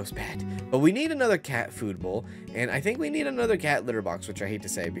scratch post pad, but we need another cat food bowl, and I think we need another cat litter box, which I hate to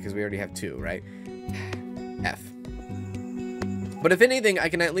say because we already have 2, right? F. But if anything, I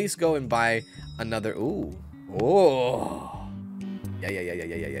can at least go and buy another. Ooh. Oh.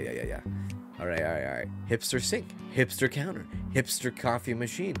 Yeah. All right. Hipster sink, hipster counter, hipster coffee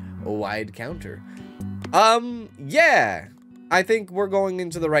machine, a wide counter. Yeah. I think we're going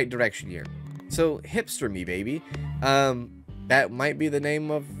into the right direction here. So, hipster me, baby. That might be the name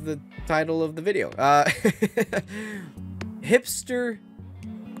of the title of the video. Hipster.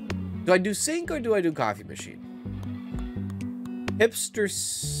 Do I do sink or do I do coffee machine? Hipster.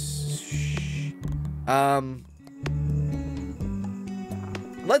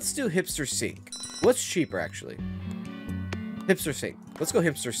 Let's do hipster sink. What's cheaper, actually? Hipster sink. Let's go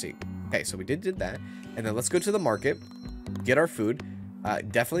hipster sink. Okay, so we did that. And then let's go to the market. Get our food.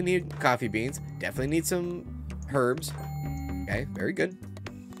 Definitely need coffee beans. Definitely need some herbs. Okay, very good.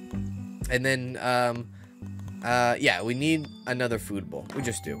 And then, yeah, we need another food bowl. We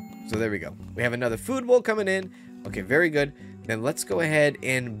just do. So there we go. We have another food bowl coming in. Okay, very good. Then let's go ahead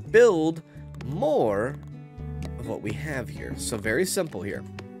and build more of what we have here. So very simple here.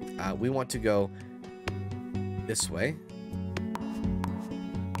 We want to go this way.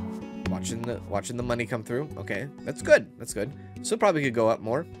 Watching the money come through. Okay, that's good. That's good. So probably could go up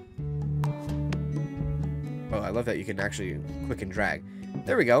more. Oh, I love that you can actually click and drag.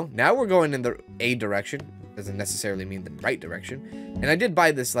 There we go. Now we're going in the A direction. Doesn't necessarily mean the right direction. And I did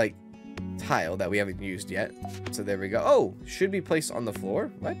buy this like tile that we haven't used yet. So there we go. Oh, should be placed on the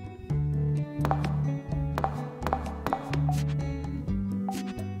floor. What?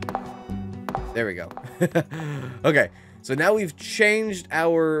 There we go. Okay. So now we've changed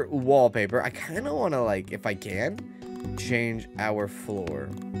our wallpaper. I kind of want to, like, if I can, change our floor.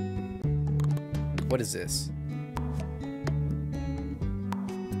 What is this?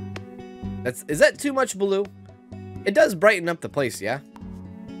 Is that too much blue? It does brighten up the place, yeah?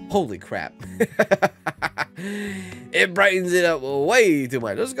 Holy crap. It brightens it up way too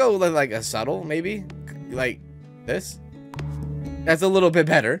much. Let's go with, like, a subtle, maybe. Like this. That's a little bit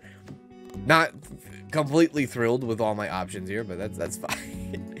better. Not completely thrilled with all my options here, but that's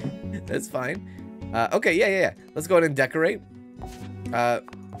fine. That's fine. Okay, yeah. Let's go ahead and decorate. I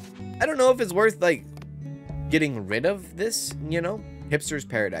don't know if it's worth, like, getting rid of this, you know? Hipster's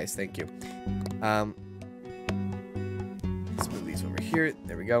Paradise, thank you. Let's move these over here.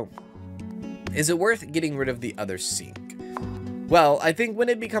 There we go. Is it worth getting rid of the other sink? Well, I think when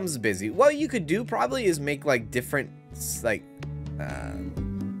it becomes busy, what you could do probably is make, like, different, like,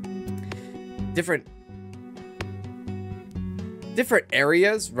 different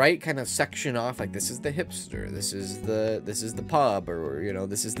areas, right? Kind of section off, like this is the hipster, this is the pub, or you know,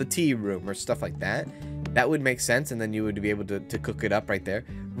 this is the tea room or stuff like that. That would make sense, and then you would be able to cook it up right there.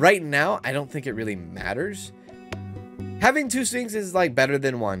 Right now, I don't think it really matters. Having 2 sinks is like better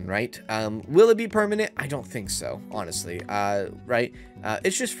than 1, right? Will it be permanent? I don't think so, honestly. Right?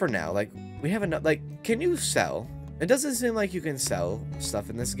 It's just for now. Like, we have enough. Like, can you sell? It doesn't seem like you can sell stuff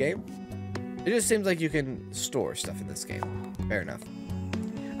in this game. It just seems like you can store stuff in this game. Fair enough.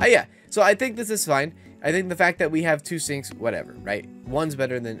 Yeah. So I think this is fine. I think the fact that we have 2 sinks, whatever, right? 1's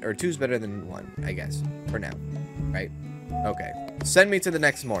better than, or 2's better than 1, I guess, for now, right? Okay. Send me to the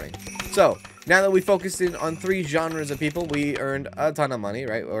next morning. So now that we focused in on 3 genres of people, we earned a ton of money,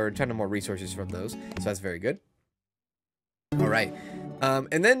 right? Or a ton of more resources from those. So that's very good. All right.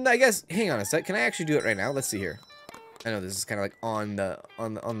 And then I guess, hang on a sec. Can I actually do it right now? Let's see here. I know this is kind of like on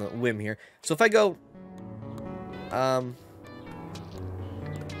the whim here. So if I go,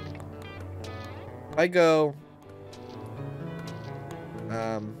 If I go...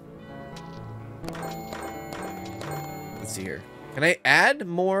 let's see here. Can I add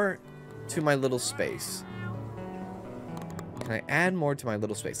more to my little space? Can I add more to my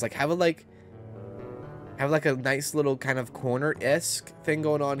little space? Like, have a nice little kind of corner-esque thing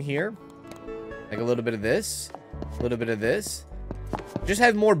going on here. Like a little bit of this. A little bit of this. Just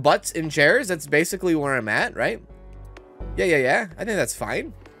have more butts in chairs. That's basically where I'm at, right? Yeah. I think that's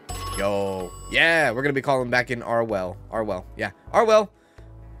fine. Yo. Yeah, we're going to be calling back in Arwell. Arwell. Yeah. Arwell.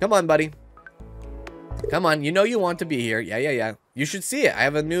 Come on, buddy. Come on. You know you want to be here. Yeah. You should see it. I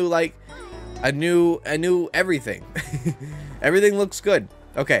have a new, like, a new everything. Everything looks good.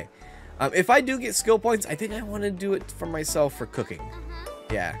 Okay. If I do get skill points, I think I want to do it for myself for cooking.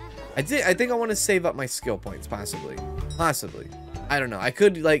 Yeah. I think I want to save up my skill points, possibly. Possibly. I don't know. I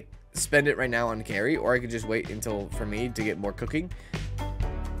could, like, spend it right now on Carrie, or I could just wait until for me to get more cooking.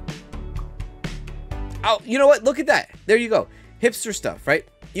 Oh, you know what? Look at that. There you go. Hipster stuff, right?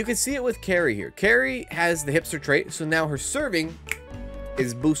 You can see it with Carrie here. Carrie has the hipster trait, so now her serving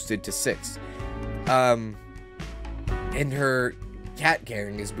is boosted to 6. And her cat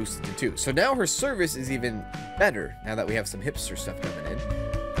carrying is boosted to 2. So now her service is even better now that we have some hipster stuff coming in.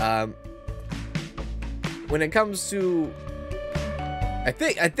 When it comes to... I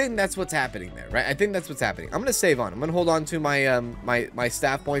think that's what's happening there, right? I think that's what's happening. I'm gonna save on. I'm gonna hold on to my my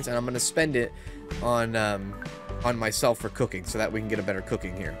staff points, and I'm gonna spend it on myself for cooking, so that we can get a better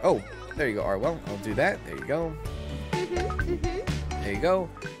cooking here. Oh, there you go, Arwell. I'll do that. There you go. There you go.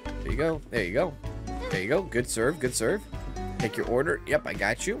 There you go. There you go. There you go. Good serve. Good serve. Take your order. Yep, I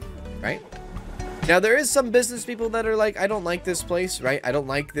got you. Right. Now, there is some business people that are like, I don't like this place, right? I don't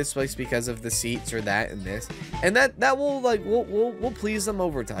like this place because of the seats or that and this. And that will, like, we'll please them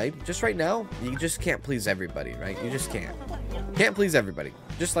over time. Just right now, you just can't please everybody, right? You just can't. Can't please everybody.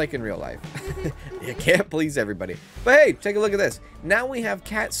 Just like in real life. You can't please everybody. But hey, take a look at this. Now we have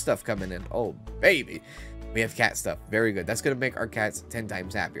cat stuff coming in. Oh, baby. We have cat stuff. Very good. That's going to make our cats 10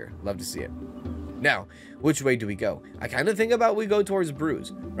 times happier. Love to see it. Now, which way do we go? I kind of think about we go towards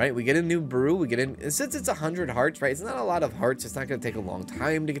brews, right? We get a new brew, we get in, and since it's 100 hearts, right? It's not a lot of hearts. It's not going to take a long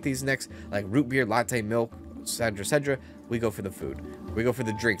time to get these next, like root beer, latte, milk, etc. We go for the food. We go for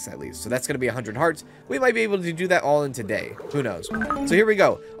the drinks, at least. So that's going to be 100 hearts. We might be able to do that all in today. Who knows? So here we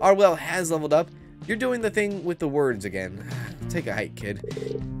go. Arwell has leveled up. You're doing the thing with the words again. Take a height, kid.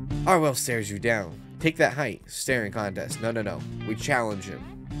 Arwell stares you down. Take that height. Staring contest. No. We challenge him.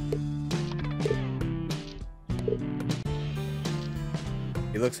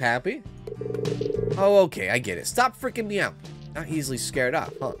 He looks happy? Oh, okay, I get it. Stop freaking me out. Not easily scared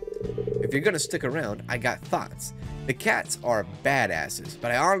off, huh? If you're gonna stick around, I got thoughts. The cats are badasses,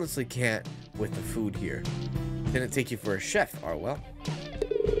 but I honestly can't with the food here. Didn't take you for a chef, Arwell.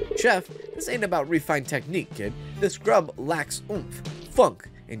 Chef, this ain't about refined technique, kid. This grub lacks oomph, funk,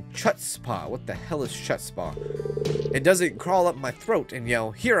 and chutzpah. What the hell is chutzpah? It doesn't crawl up my throat and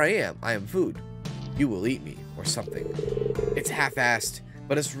yell, here I am food. You will eat me, or something. It's half-assed,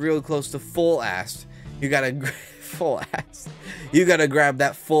 but it's real close to full-assed. You gotta full-assed. You gotta grab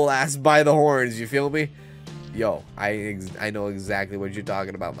that full-ass by the horns, you feel me? Yo, I know exactly what you're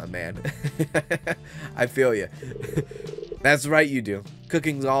talking about, my man. I feel you. That's right, you do.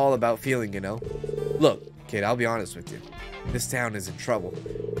 Cooking's all about feeling, you know? Look, kid, I'll be honest with you. This town is in trouble.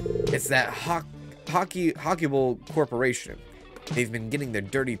 It's that Hockey Bowl Corporation. They've been getting their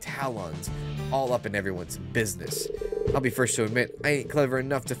dirty talons all up in everyone's business. I'll be first to admit, I ain't clever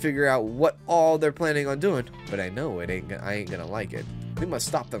enough to figure out what all they're planning on doing, but I know I ain't gonna like it. We must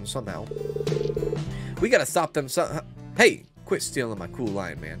stop them somehow. We gotta stop them somehow. Hey, quit stealing my cool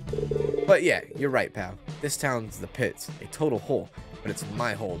line, man. But yeah, you're right, pal. This town's the pits, a total hole, but it's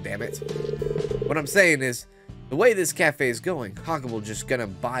my hole, damn it. What I'm saying is, the way this cafe is going, Hockable just gonna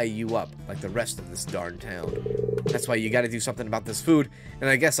buy you up like the rest of this darn town. That's why you gotta do something about this food, and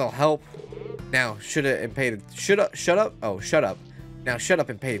I guess I'll help. Now, shut up. Oh, shut up. Now shut up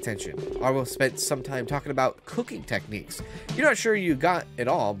and pay attention. Arwell spent some time talking about cooking techniques. You're not sure you got it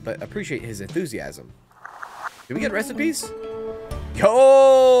all, but appreciate his enthusiasm. Did we get recipes?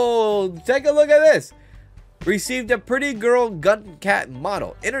 Yo, take a look at this. Received a pretty girl gun cat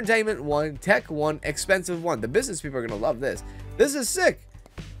model. Entertainment 1, tech 1, expensive 1. The business people are going to love this. This is sick.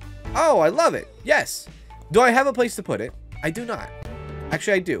 Oh, I love it. Yes. Do I have a place to put it? I do not.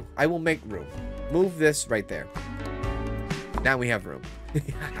 Actually, I do. I will make room. Move this right there. Now we have room.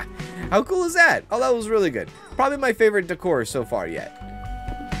 How cool is that? Oh, that was really good. Probably my favorite decor so far yet.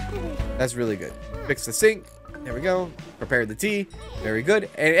 That's really good. Fix the sink. There we go. Prepare the tea. Very good.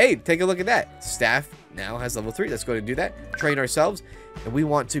 And hey, take a look at that. Staff now has level 3. Let's go ahead and do that. Train ourselves. And we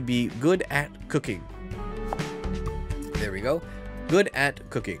want to be good at cooking. There we go. Good at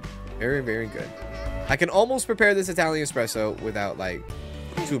cooking. Very, very good. I can almost prepare this Italian espresso without, like,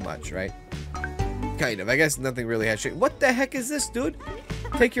 too much, right? Kind of. I guess nothing really has changed. What the heck is this, dude?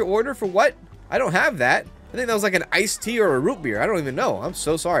 Take your order for what? I don't have that. I think that was like an iced tea or a root beer. I don't even know. I'm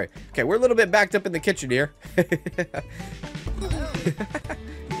so sorry. Okay, we're a little bit backed up in the kitchen here.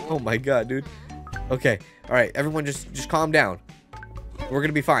 Oh my god, dude. Okay. All right, everyone just calm down. We're going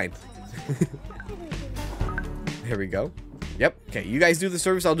to be fine. There we go. Yep. Okay, you guys do the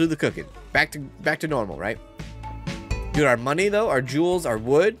service, I'll do the cooking. Back to normal, right? Dude, our money though, our jewels, our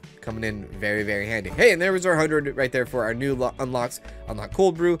wood coming in very, very handy. Hey, and there was our 100 right there for our new unlocks. Unlock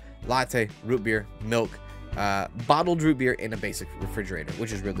cold brew, latte, root beer, milk, bottled root beer, and a basic refrigerator,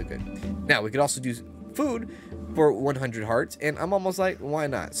 which is really good. Now, we could also do food for 100 hearts, and I'm almost like, why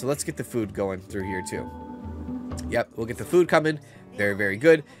not? So let's get the food going through here too. Yep, we'll get the food coming. Very, very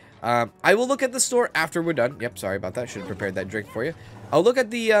good. I will look at the store after we're done. Yep, sorry about that. Should have prepared that drink for you. I'll look at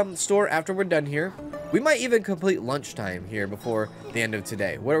the store after we're done here. We might even complete lunchtime here before the end of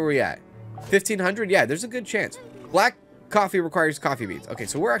today. Where are we at? 1,500? Yeah, there's a good chance. Black coffee requires coffee beans. Okay,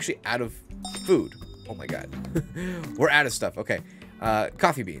 so we're actually out of food. Oh my god. We're out of stuff. Okay.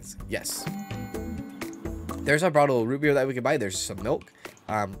 Coffee beans. Yes. There's our bottle of root beer that we can buy. There's some milk.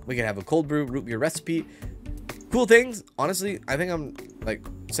 We can have a cold brew root beer recipe. Cool things. Honestly, I think I'm like,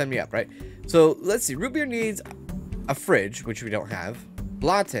 send me up, right? So let's see. Root beer needs a fridge, which we don't have.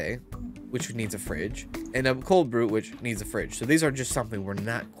 Latte, which needs a fridge. And a cold brew, which needs a fridge. So these are just something we're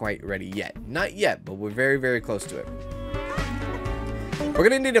not quite ready yet. Not yet, but we're very, very close to it. We're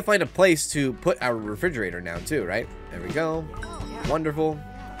going to need to find a place to put our refrigerator now too, right? There we go. Wonderful.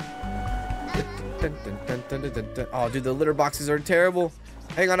 Oh, dude, the litter boxes are terrible.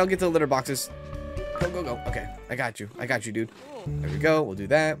 Hang on, I'll get to the litter boxes. Go, go, go. Okay, I got you. I got you, dude. There we go. We'll do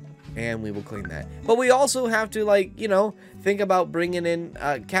that. And we will clean that. But we also have to, like, you know, think about bringing in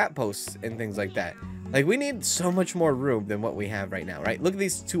cat posts and things like that. Like, we need so much more room than what we have right now, right? Look at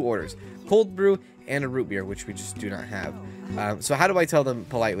these two orders. Cold brew and a root beer, which we just do not have. So how do I tell them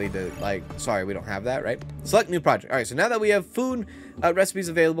politely to, like, sorry, we don't have that, right? Select new project. All right, so now that we have food recipes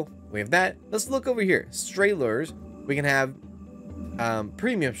available, we have that. Let's look over here. Stray lures. We can have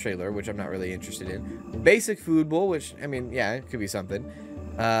premium stray lure, which I'm not really interested in. Basic food bowl, which, I mean, yeah, it could be something.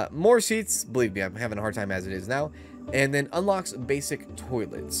 More seats. Believe me, I'm having a hard time as it is now. And then unlocks basic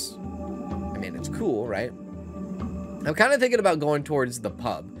toilets. I mean, it's cool, right? I'm kind of thinking about going towards the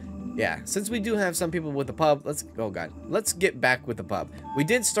pub. Yeah, since we do have some people with the pub, let's get back with the pub. We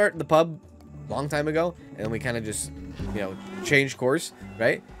did start the pub a long time ago, and we kind of just, you know, changed course,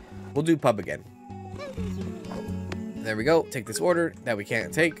 right? We'll do pub again. There we go. Take this order that we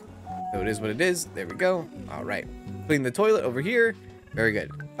can't take. So it is what it is. There we go. All right. Clean the toilet over here. Very good.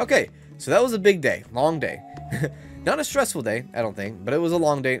 Okay, so that was a big day. Long day. Not a stressful day, I don't think, but it was a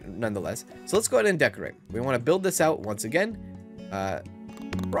long day nonetheless. So let's go ahead and decorate. We want to build this out once again.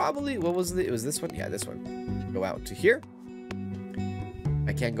 Probably, what was it? It was this one? Yeah, this one. Go out to here.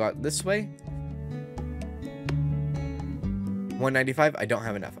 I can't go out this way. 195. I don't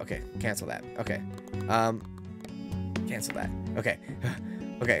have enough. Okay, cancel that. Okay. Cancel that. Okay.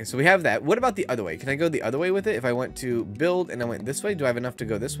 Okay, so we have that. What about the other way? Can I go the other way with it? If I went to build and I went this way, do I have enough to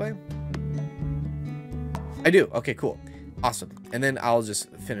go this way? I do. Okay, cool. Awesome. And then I'll just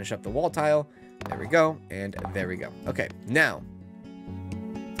finish up the wall tile. There we go. And there we go. Okay, now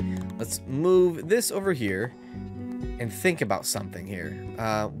let's move this over here and think about something here.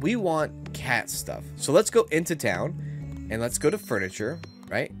 We want cat stuff. So let's go into town and let's go to furniture,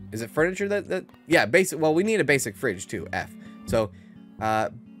 right? Is it furniture that yeah, basic. Well, we need a basic fridge too, F. So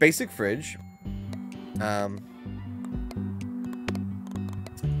basic fridge.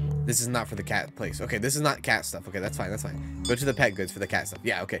 This is not for the cat place. Okay, this is not cat stuff. Okay, that's fine. That's fine. Go to the pet goods for the cat stuff.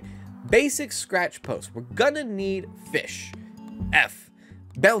 Yeah, okay. Basic scratch post. We're gonna need fish. F.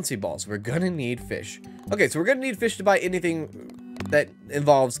 Bouncy balls. We're gonna need fish. Okay, so we're gonna need fish to buy anything that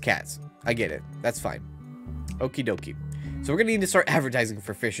involves cats. I get it. That's fine. Okie dokie. So we're gonna need to start advertising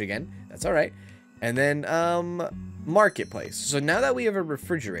for fish again. That's all right. And then marketplace. So now that we have a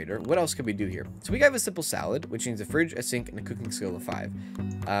refrigerator, what else can we do here? So we have a simple salad, which needs a fridge, a sink, and a cooking skill of 5.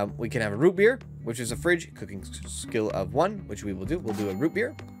 We can have a root beer, which is a fridge, cooking skill of 1, which we will do. We'll do a root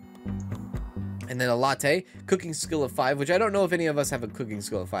beer. And then a latte, cooking skill of 5, which I don't know if any of us have a cooking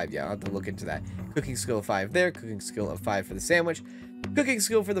skill of 5 yet. I'll have to look into that. Cooking skill of 5 there, cooking skill of 5 for the sandwich, cooking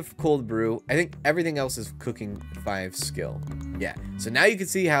skill for the cold brew. I think everything else is cooking 5 skill. Yeah, so now you can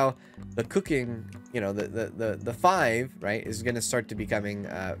see how the cooking, you know, the 5, right, is going to start to becoming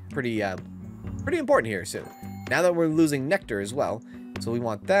pretty pretty important here soon. Now that we're losing nectar as well. So we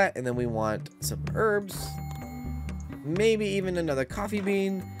want that, and then we want some herbs. Maybe even another coffee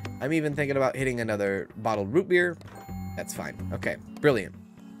bean. I'm even thinking about hitting another bottled root beer. That's fine. Okay, brilliant.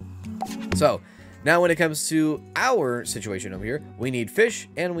 So, now when it comes to our situation over here, we need fish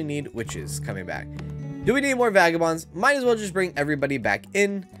and we need witches coming back. Do we need more vagabonds? Might as well just bring everybody back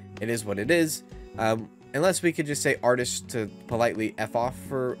in. It is what it is. Unless we could just say artists to politely F off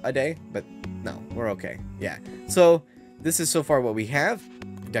for a day. But no, we're okay. Yeah. So, this is so far what we have.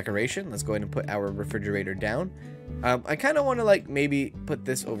 Decoration. Let's go ahead and put our refrigerator down. I kind of want to like maybe put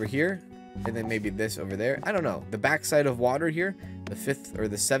this over here. And then maybe this over there. I don't know. The backside of water here. The 5th or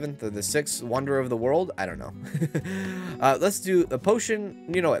the 7th or the 6th wonder of the world. I don't know. Let's do a potion.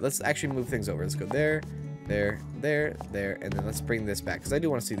 You know what? Let's actually move things over. Let's go there, there, there, there. And then let's bring this back. Because I do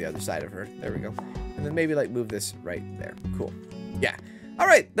want to see the other side of her. There we go. And then maybe like move this right there. Cool. Yeah. All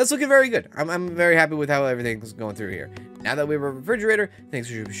right. That's looking very good. I'm very happy with how everything's going through here. Now that we have a refrigerator, things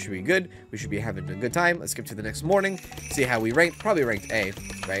should be good. We should be having a good time. Let's skip to the next morning. See how we rank. Probably ranked A,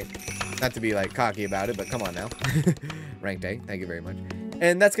 right? Not to be like cocky about it, but come on now. Ranked A. Thank you very much.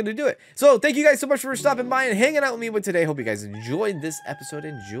 And that's going to do it. So thank you guys so much for stopping by and hanging out with me with today. Hope you guys enjoyed this episode,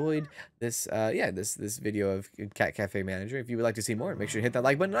 enjoyed this, this video of Cat Cafe Manager. If you would like to see more, make sure to hit that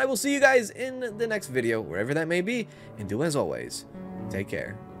like button. I will see you guys in the next video, wherever that may be. And do as always, take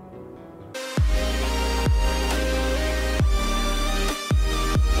care.